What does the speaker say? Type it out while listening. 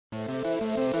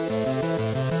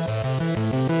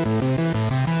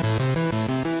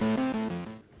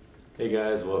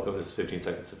welcome. This is 15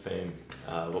 Seconds of Fame.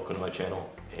 Welcome to my channel,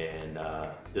 and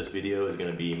this video is going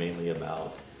to be mainly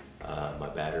about my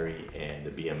battery and the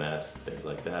BMS, things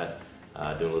like that.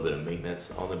 Doing a little bit of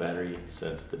maintenance on the battery,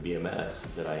 since the BMS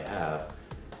that I have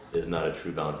is not a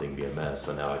true balancing BMS,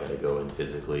 so now I got to go and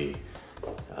physically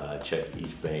check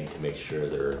each bank to make sure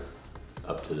they're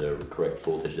up to the correct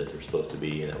voltage that they're supposed to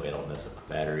be, and that way I don't mess up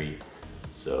my battery.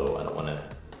 So I don't want to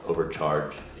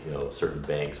overcharge, certain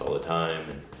banks all the time,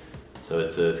 and so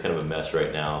it's kind of a mess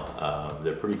right now.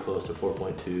 They're pretty close to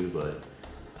 4.2, but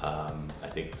I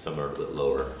think some are a bit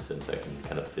lower, since I can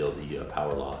kind of feel the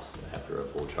power loss after a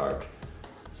full charge.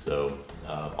 So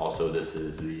also, this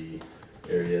is the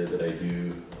area that I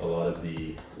do a lot of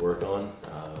the work on.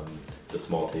 It's a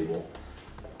small table.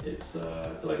 It's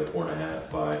like a 4.5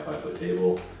 by 5 foot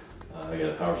table. I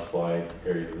got a power supply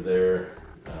area over there.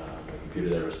 My computer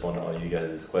that I respond to all you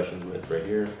guys' questions with right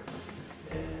here,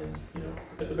 and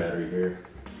got the battery here.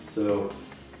 So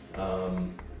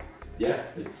yeah,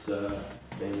 it's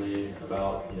mainly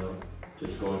about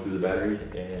just going through the battery,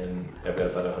 and I've got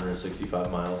about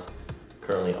 165 miles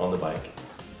currently on the bike,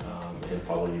 and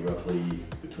probably roughly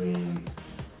between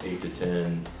 8 to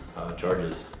 10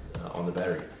 charges on the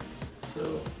battery.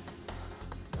 So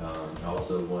I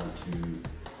also want to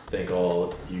thank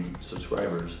all you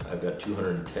subscribers. I've got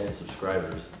 210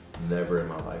 subscribers. Never in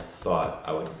my life thought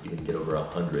I would even get over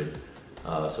 100.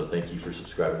 So thank you for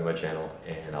subscribing to my channel,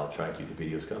 and I'll try and keep the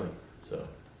videos coming. So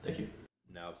thank you.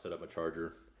 Now I've set up my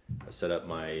charger. I've set up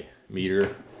my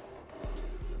meter,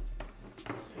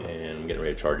 and I'm getting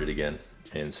ready to charge it again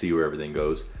and see where everything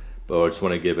goes. But I just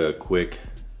want to give a quick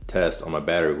test on my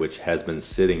battery, which has been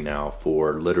sitting now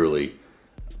for literally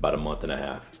about a month and a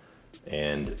half.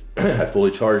 And I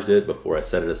fully charged it before I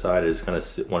set it aside. I just kind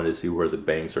of wanted to see where the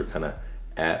banks are kind of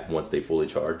at once they fully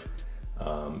charge.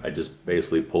 I just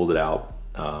basically pulled it out.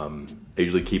 I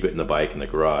usually keep it in the bike in the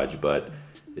garage, but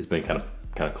it's been kind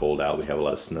of cold out. We have a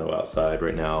lot of snow outside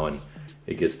right now, and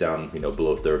it gets down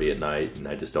below 30 at night, and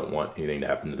I just don't want anything to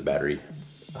happen to the battery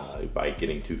by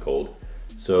getting too cold.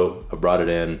 So I brought it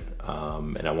in,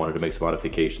 and I wanted to make some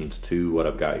modifications to what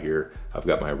I've got here. I've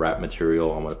got my wrap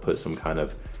material. I'm going to put some kind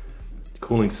of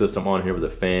cooling system on here with a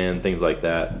fan, things like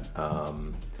that.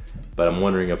 But I'm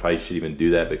wondering if I should even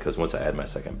do that, because once I add my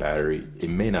second battery, it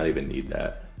may not even need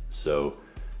that. So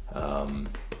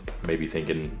maybe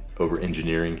thinking over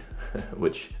engineering,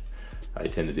 which I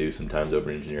tend to do sometimes, over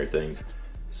engineer things.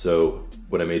 So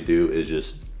what I may do is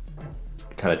just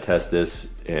kind of test this,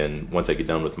 and once I get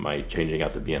done with my changing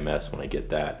out the BMS, when I get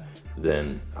that,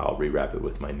 then I'll rewrap it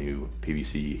with my new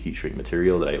PVC heat shrink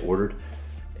material that I ordered.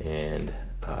 And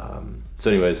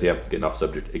so anyways, yeah, getting off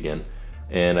subject again,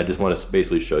 and I just want to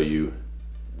basically show you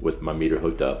with my meter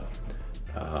hooked up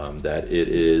that it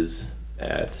is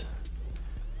at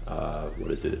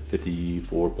what is it,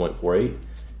 54.48,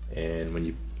 and when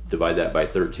you divide that by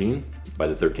 13, by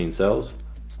the 13 cells,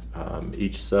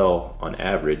 each cell on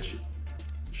average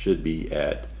should be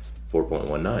at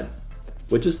 4.19,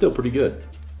 which is still pretty good.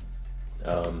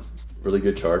 Really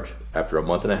good charge. After a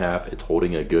month and a half, it's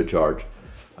holding a good charge,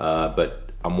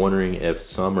 but I'm wondering if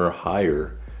some are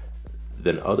higher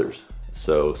than others.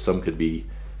 So some could be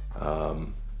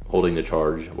holding the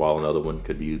charge, while another one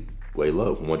could be way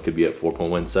low. One could be at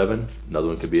 4.17, another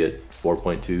one could be at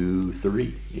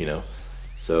 4.23,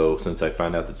 So since I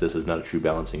found out that this is not a true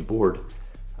balancing board,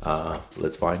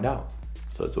 let's find out.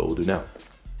 So that's what we'll do now.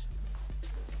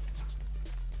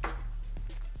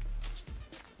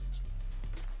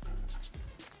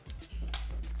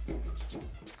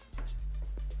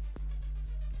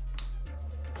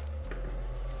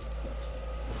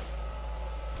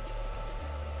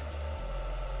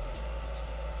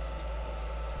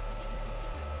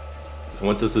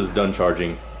 Once this is done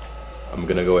charging, I'm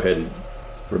gonna go ahead and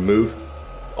remove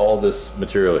all this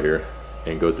material here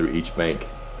and go through each bank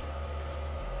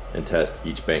and test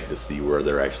each bank to see where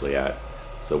they're actually at.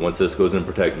 So once this goes in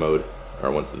protect mode,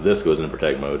 or once this goes in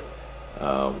protect mode,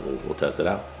 we'll test it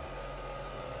out.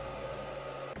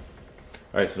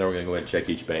 All right, so now we're gonna go ahead and check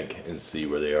each bank and see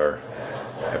where they are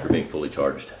after being fully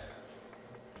charged.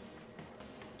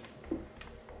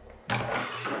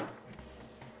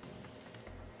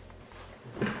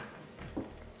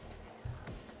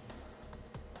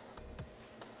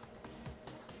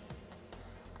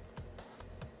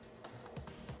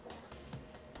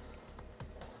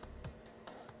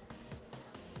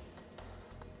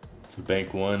 So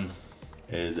bank 1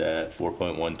 is at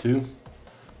 4.12,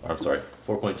 or I'm sorry,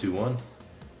 4.21,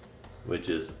 which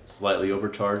is slightly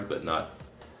overcharged but not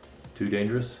too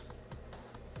dangerous.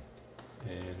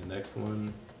 And the next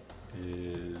one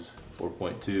is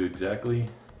 4.2 exactly.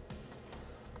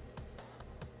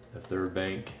 The third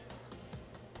bank.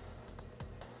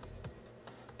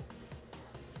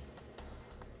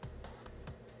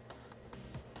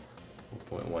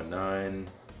 .19-ish.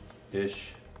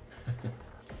 See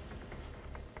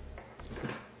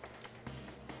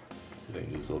if I can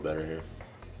do this a little better here.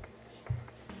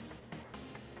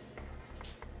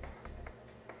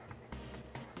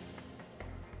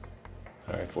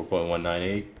 All right,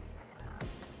 4.198.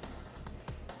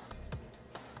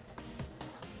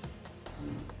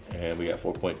 And we got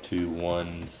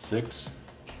 4.216.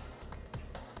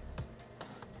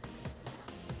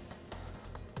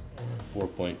 And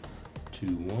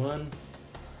 4.21.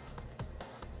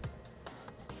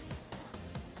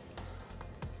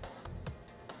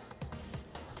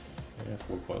 And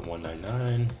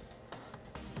 4.199.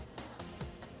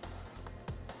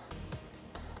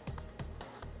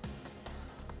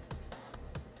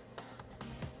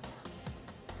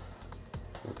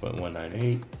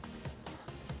 .198.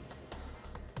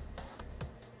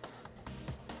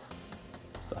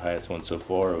 It's the highest one so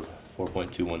far of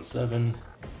 4.217.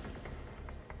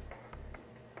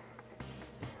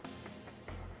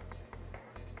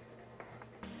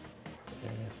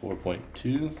 And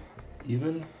 4.2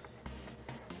 even.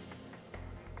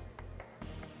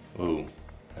 Oh,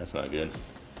 that's not good.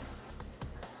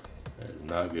 That is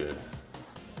not good.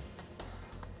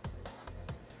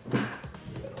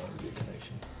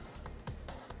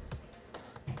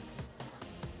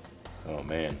 Oh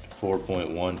man,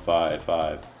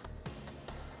 4.155.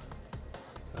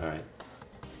 All right.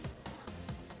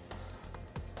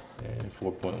 And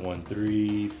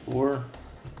 4.134 or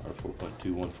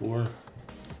 4.214.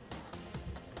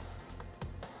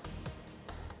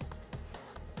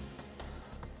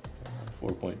 Uh,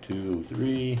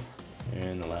 4.203,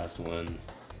 and the last one,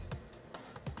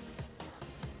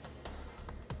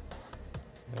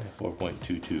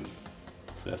 4.22.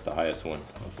 So that's the highest one,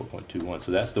 4.21.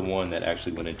 So that's the one that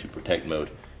actually went into protect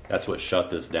mode. That's what shut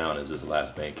this down, is this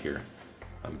last bank here.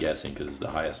 I'm guessing because it's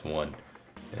the highest one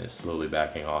and it's slowly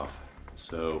backing off.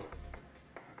 So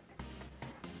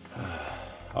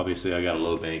obviously I got a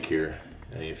low bank here.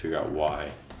 I need to figure out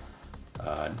why.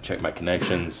 Check my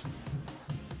connections.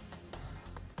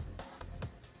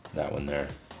 That one there.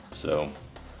 So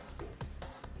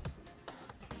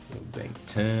bank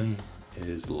 10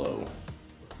 is low.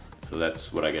 So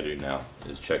that's what I gotta do now,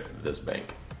 is check this bank.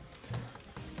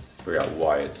 Figure out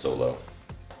why it's so low.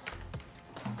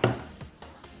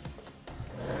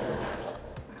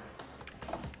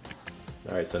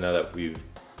 All right, so now that we've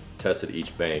tested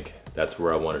each bank, that's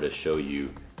where I wanted to show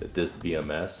you that this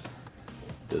BMS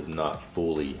does not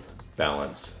fully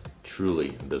balance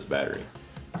truly this battery.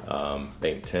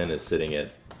 Bank 10 is sitting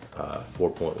at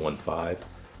 4.15,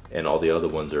 and all the other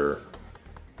ones are,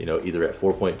 you know, either at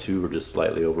 4.2 or just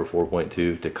slightly over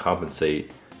 4.2 to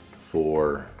compensate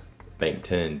for bank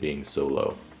 10 being so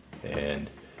low. And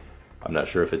I'm not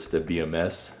sure if it's the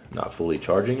BMS not fully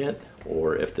charging it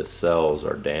or if the cells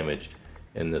are damaged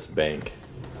in this bank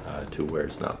to where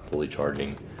it's not fully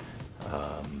charging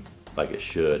like it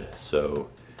should. So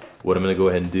what I'm going to go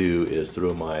ahead and do is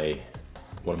throw my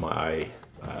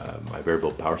my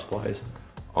variable power supplies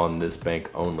on this bank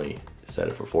only, set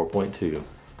it for 4.2,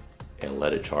 and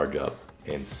let it charge up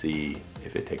and see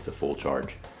if it takes a full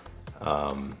charge.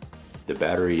 The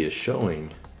battery is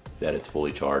showing that it's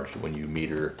fully charged when you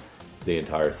meter the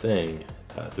entire thing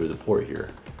through the port here.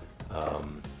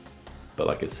 But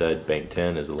like I said, bank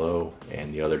 10 is low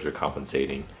and the others are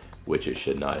compensating, which it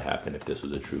should not happen if this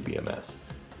was a true BMS.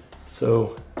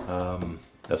 So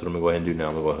that's what I'm gonna go ahead and do now.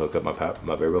 I'm gonna hook up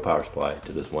my variable power supply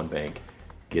to this one bank,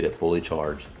 get it fully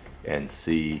charged, and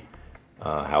see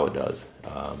how it does.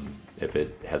 If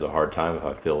it has a hard time, if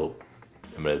I feel,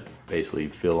 I'm gonna basically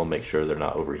fill them, make sure they're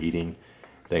not overheating,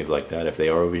 things like that. If they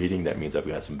are overheating, that means I've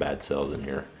got some bad cells in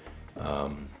here.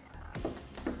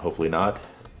 Hopefully not,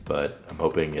 but I'm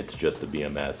hoping it's just the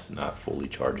BMS not fully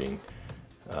charging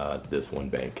this one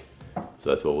bank. So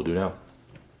that's what we'll do now.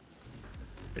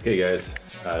 Okay guys,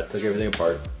 took everything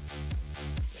apart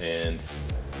and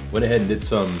went ahead and did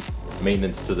some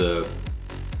maintenance to the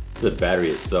battery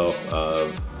itself,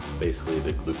 basically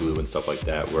the glue and stuff like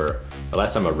that, where the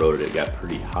last time I rode it, it got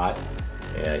pretty hot,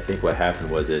 and I think what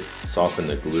happened was it softened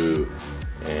the glue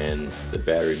and the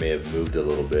battery may have moved a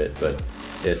little bit, but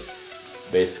it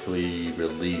basically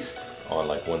released on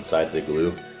like one side of the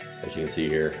glue. As you can see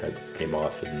here, it came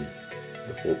off in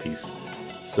the full piece.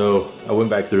 So I went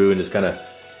back through and just kind of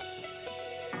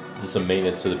did some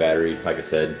maintenance to the battery, like I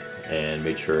said, and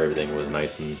made sure everything was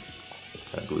nice and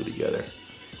kind of glued together.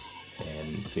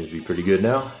 And it seems to be pretty good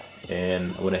now.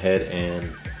 And I went ahead and,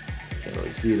 can't really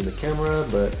see it in the camera,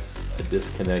 but I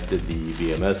disconnected the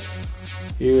BMS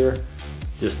here,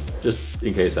 just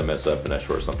in case I mess up and I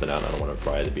short something out. I don't want to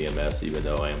fry the BMS, even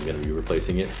though I am going to be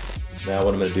replacing it. Now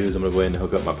what I'm going to do is I'm going to go ahead and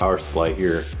hook up my power supply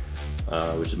here,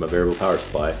 which is my variable power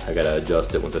supply. I got to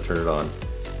adjust it once I turn it on,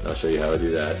 and I'll show you how I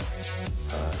do that,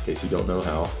 in case you don't know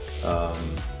how.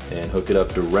 And hook it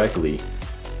up directly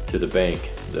to the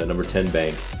bank, the number 10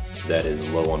 bank that is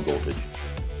low on voltage.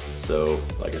 So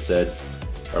like I said,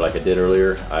 or like I did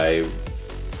earlier, I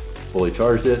fully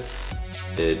charged it.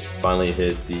 It finally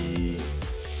hit the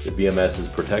BMS's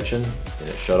protection and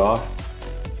it shut off.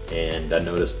 And I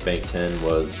noticed bank 10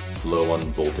 was low on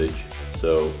voltage.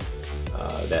 So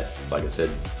that, like I said,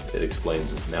 it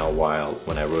explains now why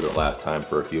when I wrote it last time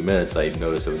for a few minutes, I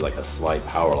noticed it was like a slight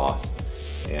power loss.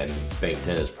 And bank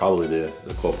 10 is probably the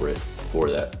culprit for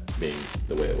that being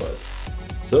the way it was.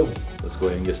 So let's go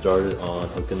ahead and get started on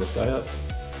hooking this guy up.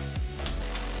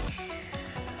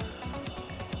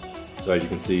 So as you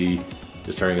can see,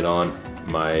 just turning it on,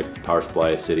 my power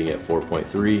supply is sitting at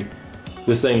 4.3.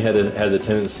 This thing has a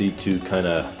tendency to kind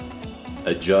of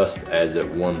adjust as it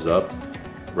warms up.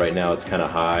 Right now it's kind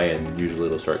of high, and usually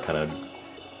it'll start kind of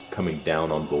coming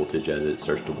down on voltage as it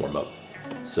starts to warm up.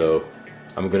 So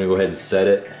I'm going to go ahead and set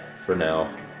it for now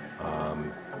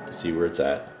to see where it's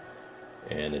at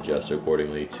and adjust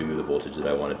accordingly to the voltage that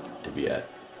I want it to be at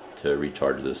to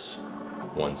recharge this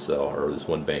one cell or this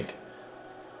one bank.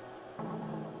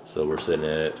 So we're sitting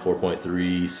at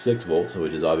 4.36 volts,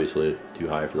 which is obviously too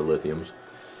high for the lithiums.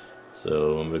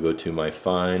 So I'm going to go to my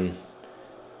fine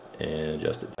and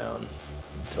adjust it down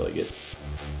until I get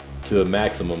to a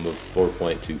maximum of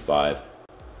 4.25.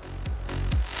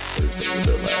 There's a little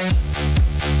bit less.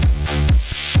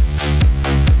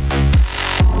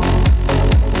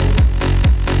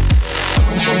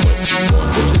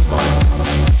 Which is fine.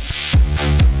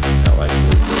 I like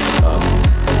it up.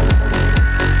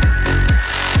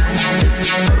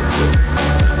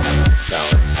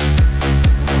 Balance.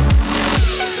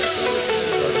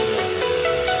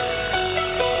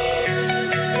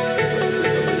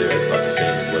 Over there, it's about the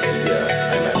same as what the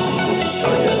IMAX is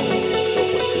target,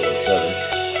 4.217.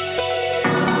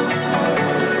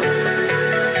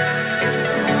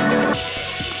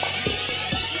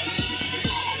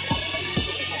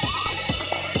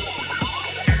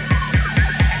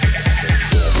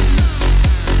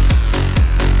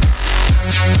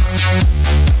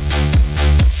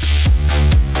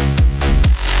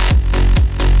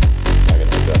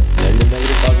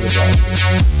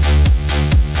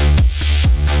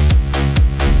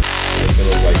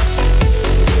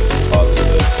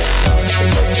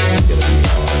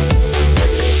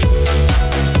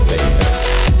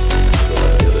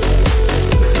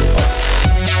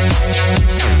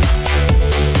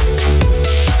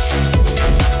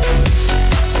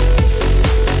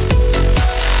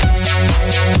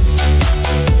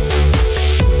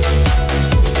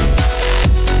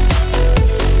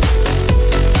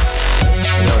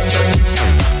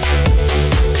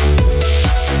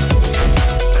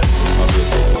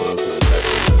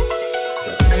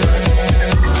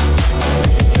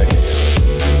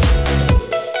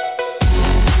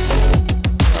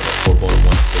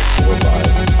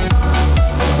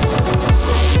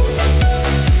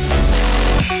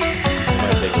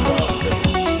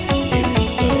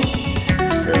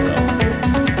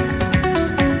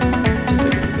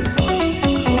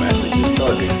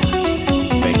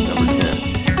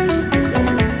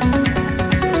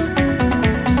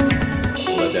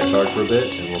 For a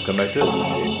bit and we'll come back to it.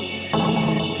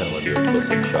 Kind of want to do a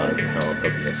close-up shot of how I'm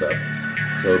hooking this up.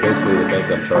 So basically the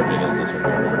bank I'm charging is this one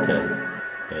here, number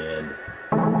 10, and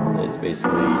it's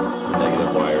basically the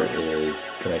negative wire is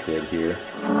connected here,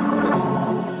 and it's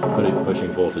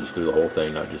pushing voltage through the whole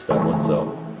thing, not just that one cell,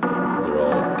 because they're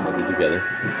all connected together.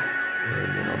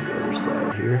 And then on the other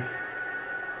side here,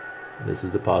 this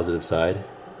is the positive side,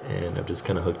 and I've just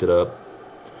kind of hooked it up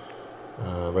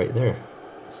right there.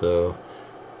 So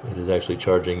it is actually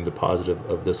charging the positive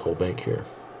of this whole bank here,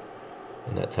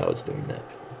 and that's how it's doing that.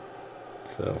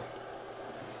 So,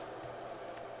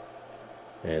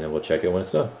 and then we'll check it when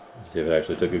it's done, see if it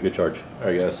actually took a good charge.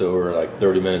 Alright guys, so we're like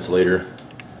 30 minutes later.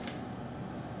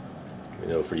 You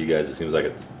know, for you guys it seems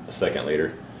like a second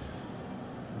later.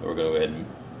 But we're going to go ahead and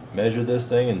measure this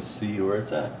thing and see where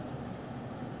it's at.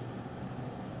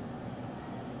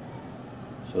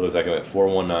 So it looks like I'm at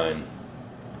 419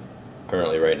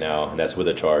 currently right now, and that's with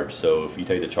a charge. So if you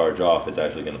take the charge off, it's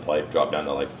actually going to drop down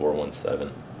to like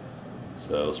 417.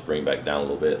 So it'll spring back down a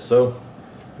little bit. So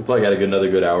we probably got another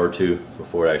good hour or two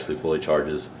before it actually fully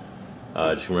charges.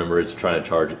 Just remember, it's trying to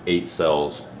charge 8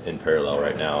 cells in parallel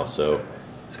right now, so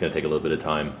it's going to take a little bit of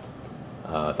time.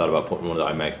 I thought about putting one of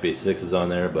the iMax Base 6s on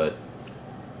there, but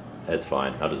that's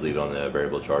fine. I'll just leave it on the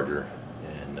variable charger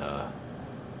and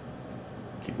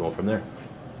keep going from there.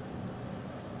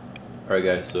 Alright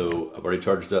guys, so I've already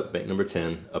charged up bank number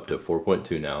 10 up to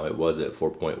 4.2 now. It was at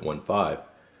 4.15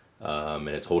 and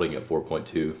it's holding at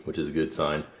 4.2, which is a good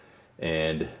sign.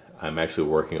 And I'm actually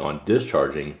working on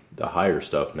discharging the higher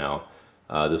stuff now.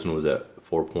 This one was at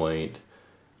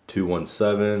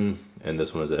 4.217 and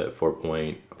this one was at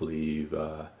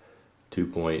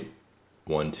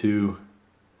 2.12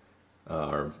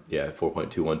 or yeah,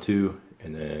 4.212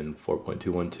 and then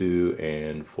 4.212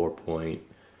 and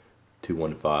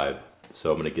 4.215. So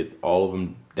I'm going to get all of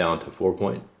them down to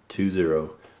 4.20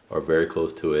 or very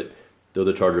close to it, throw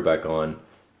the charger back on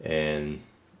and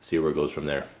see where it goes from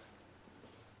there.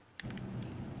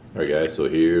 Alright guys, so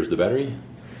here's the battery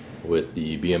with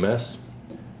the BMS.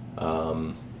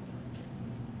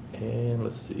 And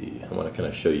let's see, I want to kind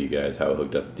of show you guys how I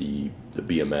hooked up the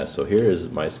BMS. So here is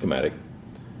my schematic.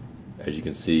 As you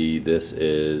can see, this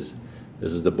is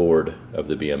the board of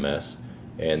the BMS,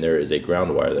 and there is a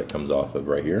ground wire that comes off of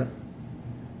right here.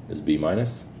 This is B-, and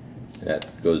that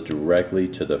goes directly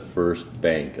to the first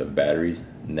bank of batteries,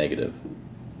 negative.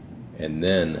 And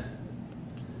then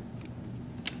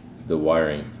the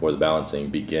wiring for the balancing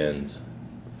begins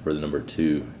for the number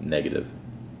 2, negative.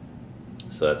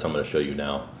 So that's how I'm going to show you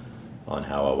now on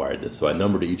how I wired this. So I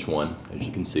numbered each one, as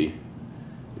you can see,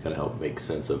 to kind of help make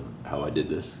sense of how I did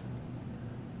this.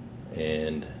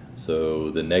 And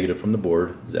so the negative from the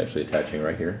board is actually attaching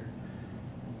right here.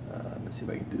 Let me see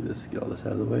if I can do this, get all this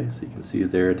out of the way so you can see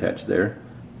it there, attached there.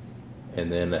 And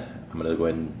then I'm going to go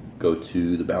ahead and go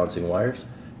to the balancing wires.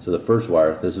 So the first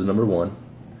wire, this is number 1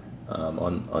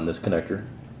 on this connector.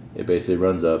 It basically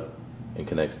runs up and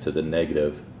connects to the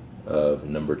negative of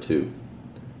number 2.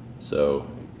 So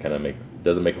kind of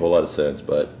doesn't make a whole lot of sense,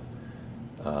 but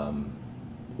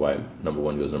why number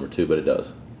 1 goes number 2, but it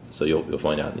does. So you'll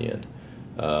find out in the end.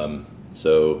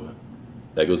 So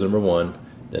that goes to number 1.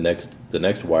 The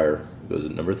next wire goes to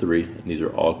number 3, and these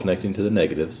are all connecting to the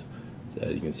negatives. So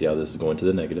you can see how this is going to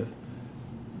the negative.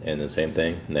 And the same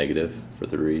thing, negative for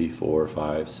 3, 4,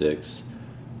 5, 6,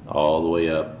 all the way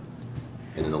up.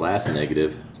 And then the last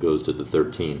negative goes to the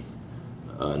 13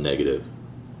 negative.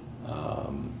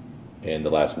 And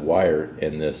the last wire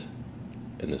in this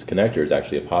connector is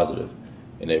actually a positive,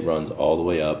 and it runs all the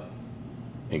way up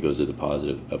and goes to the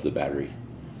positive of the battery.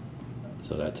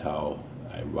 So that's how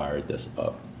I wired this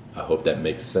up. I hope that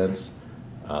makes sense.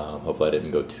 Hopefully I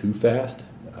didn't go too fast.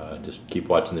 Just keep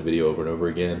watching the video over and over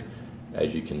again.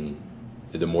 As you can,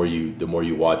 the more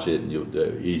you watch it,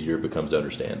 the easier it becomes to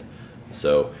understand.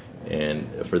 So, and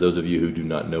for those of you who do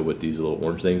not know what these little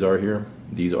orange things are here,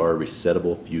 these are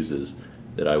resettable fuses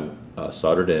that I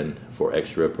soldered in for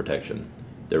extra protection.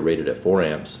 They're rated at 4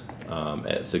 amps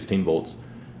at 16 volts.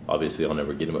 Obviously I'll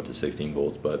never get them up to 16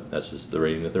 volts, but that's just the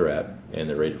rating that they're at, and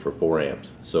they're rated for 4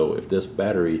 amps. So if this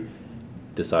battery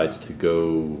decides to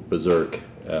go berserk,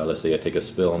 let's say I take a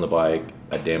spill on the bike,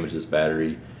 I damage this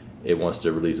battery, it wants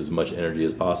to release as much energy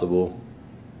as possible,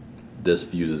 this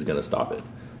fuse is going to stop it.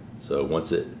 So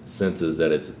once it senses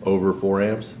that it's over 4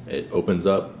 amps, it opens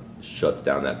up, shuts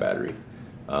down that battery.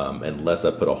 Unless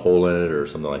I put a hole in it or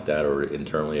something like that, or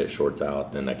internally it shorts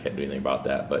out, then I can't do anything about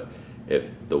that. But if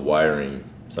the wiring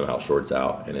somehow shorts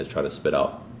out and is trying to spit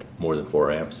out more than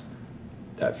 4 amps,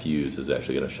 that fuse is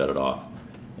actually going to shut it off.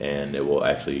 And it will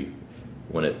actually,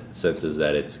 when it senses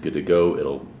that it's good to go,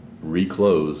 it'll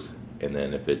reclose, and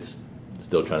then if it's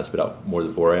still trying to spit out more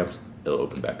than 4 amps, it'll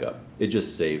open back up. It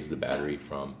just saves the battery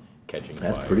from catching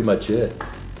fire. That's pretty much it.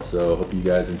 So hope you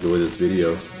guys enjoy this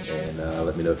video, and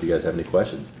let me know if you guys have any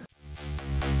questions.